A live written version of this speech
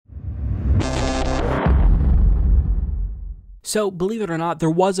So, believe it or not,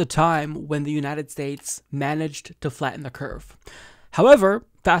 there was a time when the United States managed to flatten the curve. However,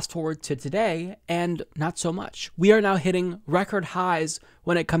 fast forward to today, and not so much. We are now hitting record highs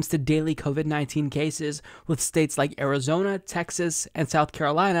when it comes to daily COVID-19 cases, with states like Arizona, Texas, and South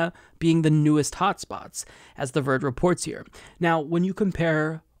Carolina being the newest hotspots, as The Verge reports here. Now, when you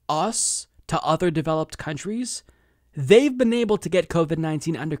compare us to other developed countries, they've been able to get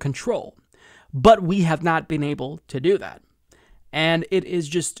COVID-19 under control, but we have not been able to do that. And it is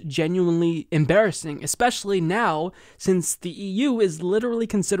just genuinely embarrassing, especially now since the EU is literally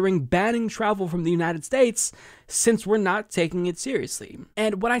considering banning travel from the United States since we're not taking it seriously.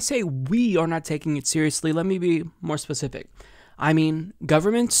 And when I say we are not taking it seriously, let me be more specific. I mean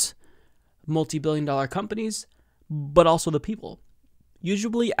governments, multi-billion-dollar companies, but also the people.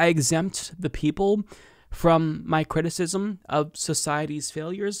 Usually I exempt the people from my criticism of society's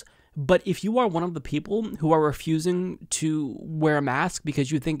failures. But if you are one of the people who are refusing to wear a mask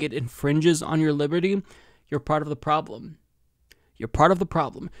because you think it infringes on your liberty, you're part of the problem. You're part of the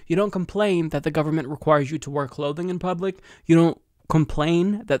problem. You don't complain that the government requires you to wear clothing in public. You don't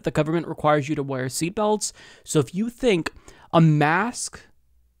complain that the government requires you to wear seatbelts. So if you think a mask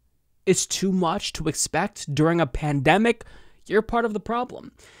is too much to expect during a pandemic, you're part of the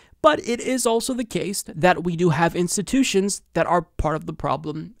problem. But it is also the case that we do have institutions that are part of the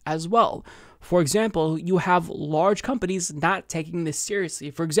problem as well. For example, you have large companies not taking this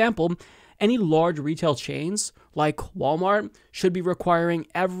seriously. For example, any large retail chains like Walmart should be requiring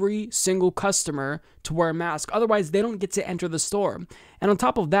every single customer to wear a mask. Otherwise, they don't get to enter the store. And on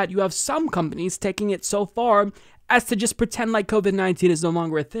top of that, you have some companies taking it so far as to just pretend like COVID-19 is no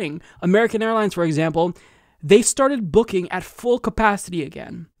longer a thing. American Airlines, for example, they started booking at full capacity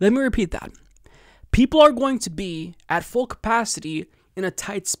again. Let me repeat that. People are going to be at full capacity in a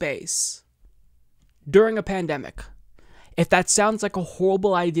tight space during a pandemic. If that sounds like a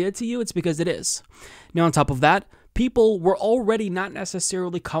horrible idea to you, it's because it is. Now, on top of that, people were already not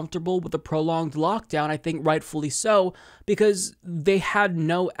necessarily comfortable with a prolonged lockdown, I think rightfully so, because they had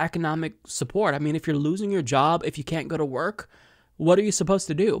no economic support. I mean, if you're losing your job, if you can't go to work, what are you supposed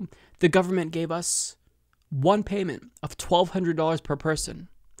to do? The government gave us one payment of $1,200 per person.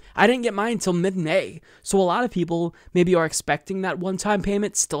 I didn't get mine until mid-May, so a lot of people maybe are expecting that one-time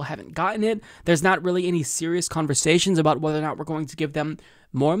payment, still haven't gotten it. There's not really any serious conversations about whether or not we're going to give them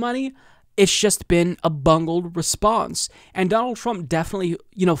more money. It's just been a bungled response. And Donald Trump definitely,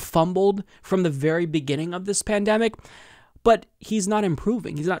 fumbled from the very beginning of this pandemic, but he's not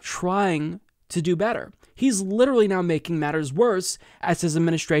improving. He's not trying to do better. He's literally now making matters worse, as his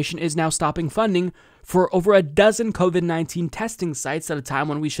administration is now stopping funding for over a dozen COVID-19 testing sites at a time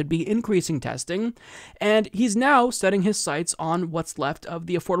when we should be increasing testing. And he's now setting his sights on what's left of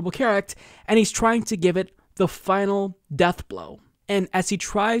the Affordable Care Act, and he's trying to give it the final death blow. And as he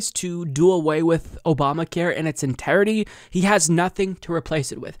tries to do away with Obamacare in its entirety, he has nothing to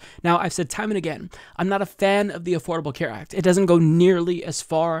replace it with. Now, I've said time and again, I'm not a fan of the Affordable Care Act. It doesn't go nearly as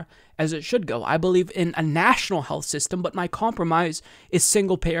far as it should go. I believe in a national health system, but my compromise is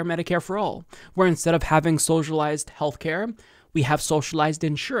single-payer Medicare for all, where instead of having socialized healthcare, we have socialized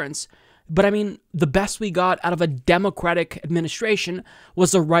insurance. But I mean, the best we got out of a Democratic administration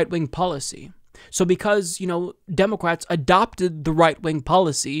was a right-wing policy. So because, Democrats adopted the right-wing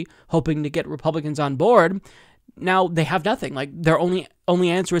policy, hoping to get Republicans on board, now they have nothing. Like, their only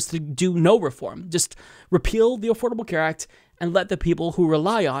answer is to do no reform. Just repeal the Affordable Care Act and let the people who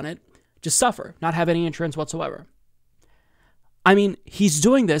rely on it just suffer, not have any insurance whatsoever. I mean, he's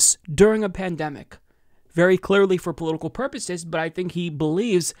doing this during a pandemic, very clearly for political purposes, but I think he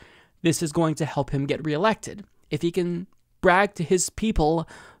believes this is going to help him get reelected if he can brag to his people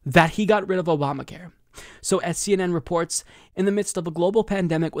that he got rid of Obamacare. So as CNN reports, in the midst of a global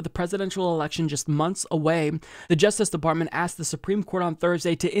pandemic with the presidential election just months away, the Justice Department asked the Supreme Court on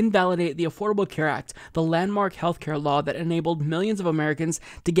Thursday to invalidate the Affordable Care Act, the landmark healthcare law that enabled millions of Americans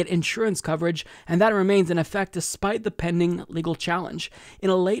to get insurance coverage, and that remains in effect despite the pending legal challenge. In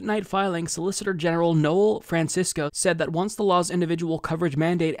a late-night filing, Solicitor General Noel Francisco said that once the law's individual coverage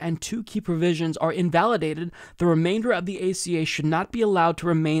mandate and two key provisions are invalidated, the remainder of the ACA should not be allowed to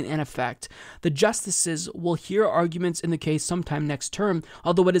remain in effect. The justices will hear arguments in the case sometime next term,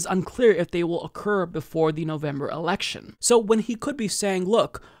 although it is unclear if they will occur before the November election. So when he could be saying,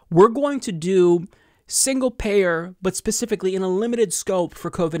 look, we're going to do single payer, but specifically in a limited scope for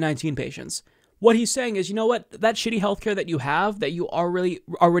COVID-19 patients, what he's saying is, you know what, that shitty healthcare that you have, that you already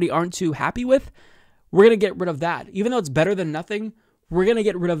aren't too happy with, we're going to get rid of that. Even though it's better than nothing, we're going to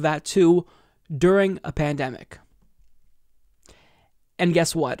get rid of that too during a pandemic. And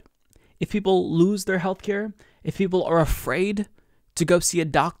guess what? if people lose their healthcare, if people are afraid to go see a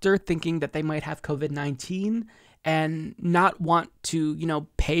doctor thinking that they might have COVID-19 and not want to,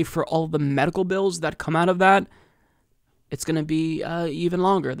 pay for all the medical bills that come out of that, it's going to be even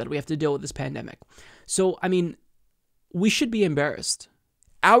longer that we have to deal with this pandemic. So, we should be embarrassed.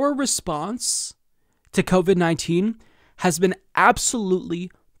 Our response to COVID-19 has been absolutely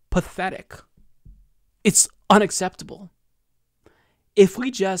pathetic. It's unacceptable. If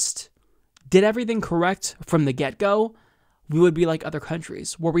we just did everything correct from the get-go, we would be like other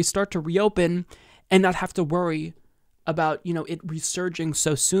countries where we start to reopen and not have to worry about, it resurging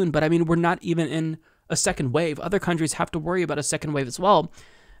so soon. But we're not even in a second wave. Other countries have to worry about a second wave as well.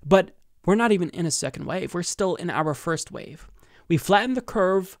 But we're not even in a second wave. We're still in our first wave. We flattened the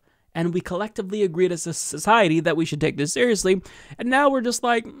curve and we collectively agreed as a society that we should take this seriously. And now we're just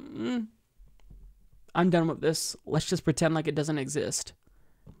like, I'm done with this. Let's just pretend like it doesn't exist.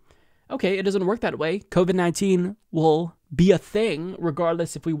 Okay, it doesn't work that way. COVID-19 will be a thing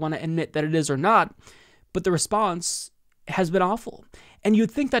regardless if we want to admit that it is or not. But the response has been awful. And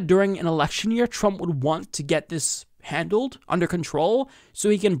you'd think that during an election year, Trump would want to get this handled under control so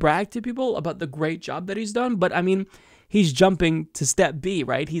he can brag to people about the great job that he's done. But he's jumping to step B,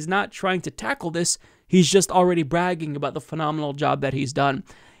 right? He's not trying to tackle this. He's just already bragging about the phenomenal job that he's done.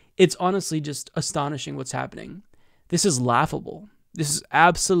 It's honestly just astonishing what's happening. This is laughable. This is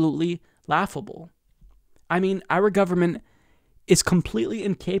absolutely laughable. Our government is completely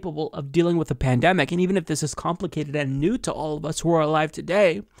incapable of dealing with a pandemic. And even if this is complicated and new to all of us who are alive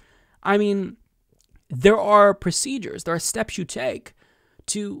today, there are procedures, there are steps you take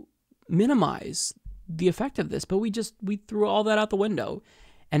to minimize the effect of this. But we threw all that out the window.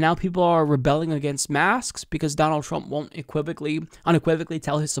 And now people are rebelling against masks because Donald Trump won't unequivocally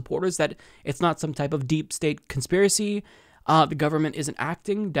tell his supporters that it's not some type of deep state conspiracy. The government isn't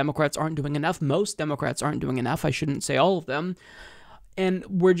acting. Democrats aren't doing enough. Most Democrats aren't doing enough. I shouldn't say all of them. And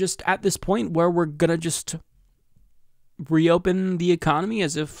we're just at this point where we're going to just reopen the economy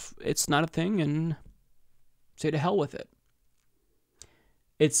as if it's not a thing and say to hell with it.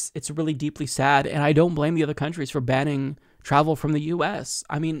 It's really deeply sad, and I don't blame the other countries for banning travel from the U.S.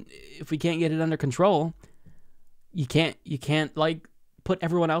 If we can't get it under control, you can't put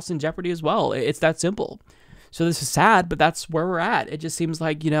everyone else in jeopardy as well. It's that simple. So this is sad, but that's where we're at. It just seems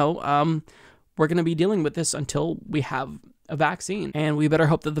like, we're going to be dealing with this until we have a vaccine, and we better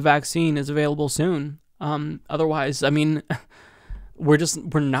hope that the vaccine is available soon. Otherwise,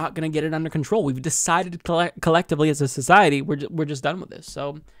 we're not going to get it under control. We've decided collectively as a society, we're just done with this.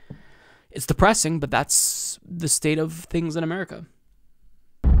 So it's depressing, but that's the state of things in America.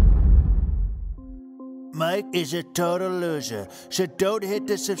 Mike is a total loser, so don't hit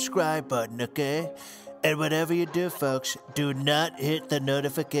the subscribe button, okay? And whatever you do, folks, do not hit the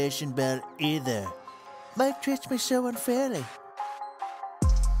notification bell either. Mike treats me so unfairly.